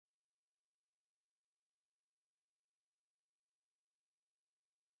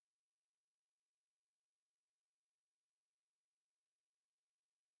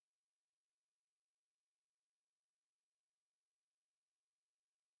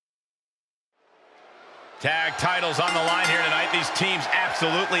Tag titles on the line here tonight. These teams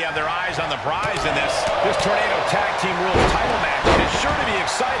absolutely have their eyes on the prize in this. This Tornado Tag Team Rules title match is sure to be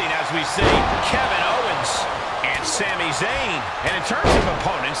exciting as we see Kevin Owens and Sami Zayn. And in terms of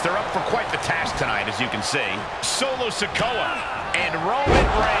opponents, they're up for quite the task tonight, as you can see. Solo Sikoa and Roman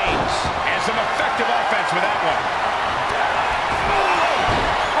Reigns. And some effective offense with that one.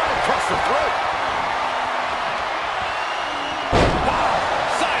 Right across the throat. Wow.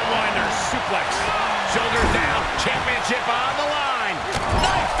 Sidewinder suplex. Shoulders down, championship on the line.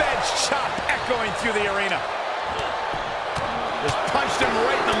 Knife edge chop echoing through the arena. Just punched him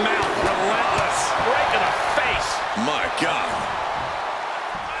right in the mouth. Relentless. Right to the face. My God.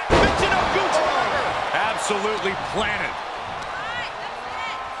 Absolutely planted.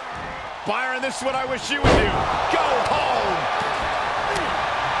 Byron, this is what I wish you would do. Go home.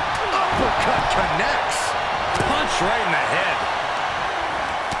 Uppercut connects. Punch right in the head.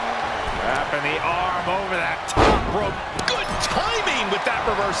 Wrapping the arm over that top rope. Good timing with that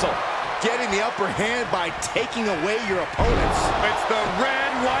reversal. Getting the upper hand by taking away your opponents. It's the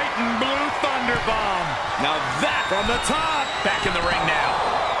red, white, and blue Thunder Bomb. Now that from the top. Back in the ring now.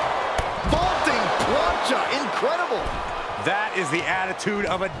 Vaulting plancha. Incredible. That is the attitude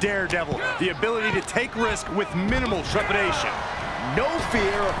of a daredevil. The ability to take risk with minimal trepidation. No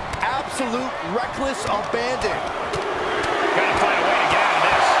fear. Absolute reckless abandon. Gotta find a way to get out of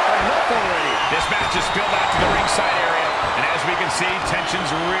this. Enough already. This match is spilled out to the ringside area. And as we can see,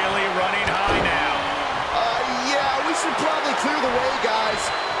 tension's really running high now. Yeah, we should probably clear the way, guys.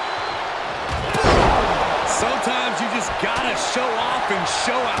 Sometimes you just gotta show off and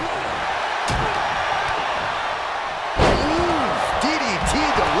show out. DDT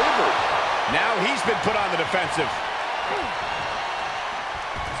delivered. Now he's been put on the defensive.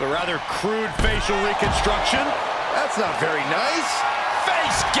 It's a rather crude facial reconstruction. That's not very nice.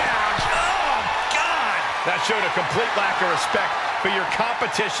 Face gouge. Oh, God. That showed a complete lack of respect for your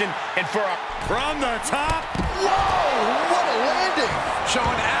competition and for a... From the top. Whoa, what a landing.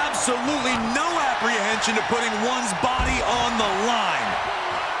 Showing absolutely no apprehension to putting one's body on the line.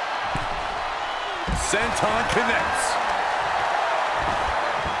 Senton connects.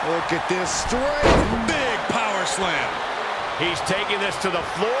 Look at this strength. Big power slam. He's taking this to the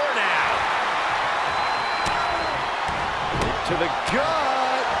floor now. To the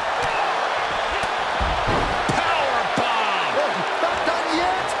gut. Power bomb. Oh, not done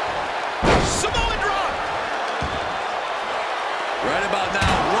yet. Samoan drop. Right about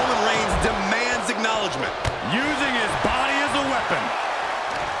now, Roman Reigns demands acknowledgement, using his body as a weapon.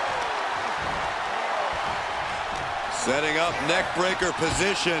 Setting up neckbreaker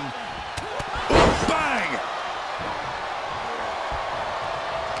position. Bang!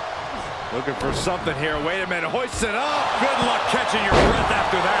 Looking for something here. Wait a minute. Hoist it up. Good luck catching your breath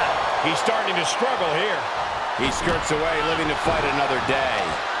after that. He's starting to struggle here. He skirts away, living to fight another day.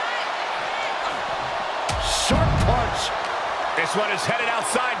 Sharp punch. This one is headed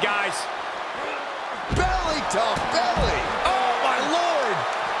outside, guys. Belly to belly. Oh, my Lord.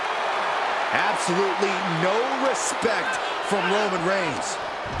 Absolutely no respect from Roman Reigns.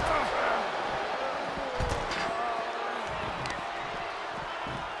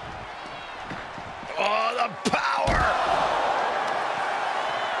 Oh, the power.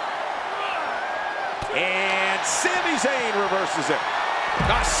 And Sami Zayn reverses it.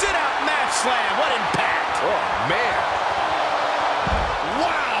 A sit-out mat slam. What impact. Oh, man.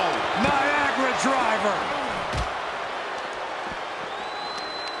 Wow. Niagara driver.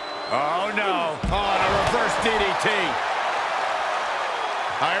 Oh, no. On a reverse DDT.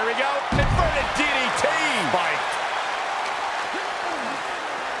 Here we go. Inverted DDT. Spike.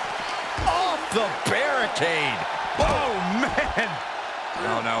 Off the barricade. Oh, man.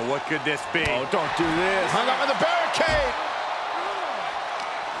 Oh, no, what could this be? Oh, don't do this. Hung up on the barricade.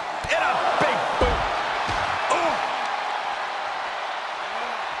 And a big boot. Oh.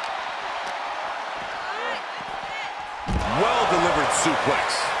 Well-delivered suplex.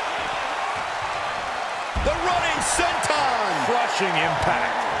 The running senton. Crushing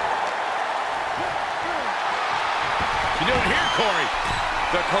impact. You doing here, Corey?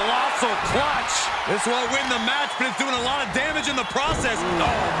 The colossal clutch. This won't win the match, but it's doing a lot of damage in the process.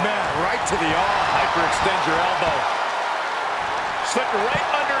 Oh, man, right to the arm. Hyperextend your elbow. Slipped right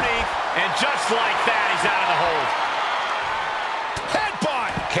underneath, and just like that, he's out of the hold.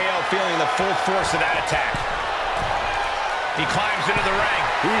 Headbutt. KO feeling the full force of that attack. He climbs into the ring.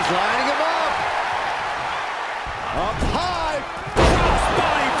 He's lining him up. Up high.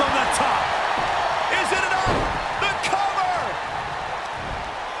 Crossbody from the top. Is it enough? The cover.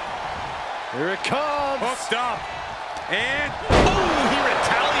 Here it comes. Hooked up. And oh, he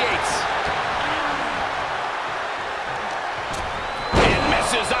retaliates.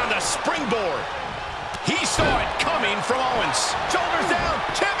 springboard. He saw it coming from Owens. Shoulders down,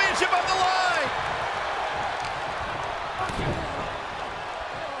 championship on the line.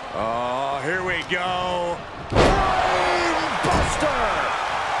 Oh, here we go. Buster.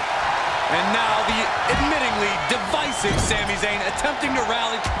 And now the admittingly divisive Sami Zayn attempting to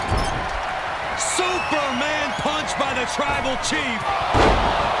rally. Superman punch by the Tribal Chief.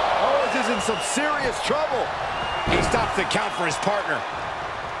 Owens is in some serious trouble. He stops the count for his partner.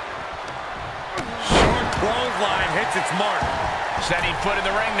 Short clothesline hits its mark. Setting foot in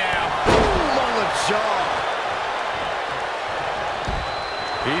the ring now. Boom on the jaw.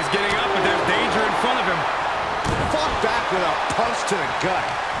 He's getting up, but there's danger in front of him. Fought back with a punch to the gut.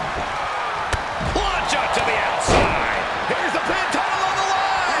 Launch out to the outside. Here's the pin, title on the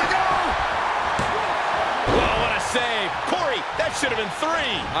line. Here we go. Well, what a save. Corey, that should have been 3.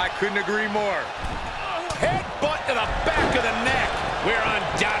 I couldn't agree more. Headbutt to the back of the neck. We're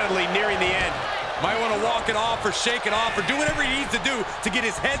undoubtedly nearing the end. Might want to walk it off or shake it off or do whatever he needs to do to get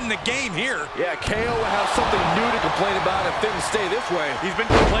his head in the game here. Yeah, KO will have something new to complain about if things stay this way. He's been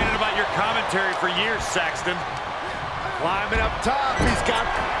complaining about your commentary for years, Saxton. Climbing up top, he's got...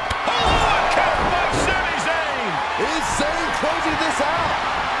 Oh, count by Sami Zayn. Is Zayn closing this out?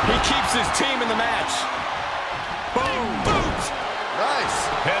 He keeps his team in the match. Boom, boot. Nice.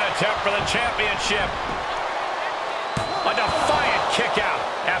 Pin attempt for the championship. A defiant kick out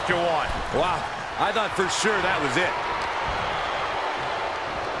after 1. Wow, I thought for sure that was it.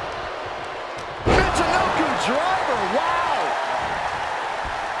 Michinoku driver, wow.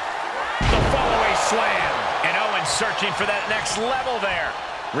 The follow-away slam. And Owens searching for that next level there.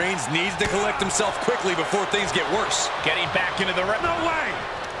 Reigns needs to collect himself quickly before things get worse. Getting back into the ring. No way.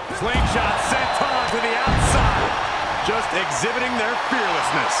 Slingshot sent on to the outside. Just exhibiting their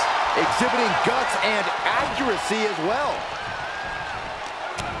fearlessness. Exhibiting guts and accuracy as well.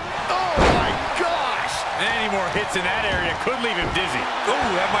 Oh my gosh! Any more hits in that area could leave him dizzy. Oh,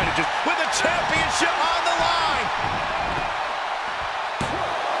 that might have just... With the championship on the line.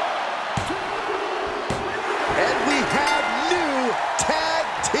 And we have new tag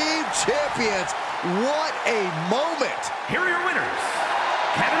team champions. What a moment! Here are your winners,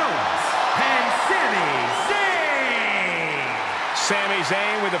 Kevin Owens and Sami Zayn. Sami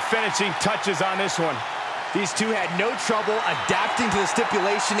Zayn with the finishing touches on this one. These two had no trouble adapting to the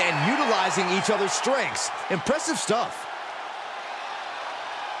stipulation and utilizing each other's strengths. Impressive stuff.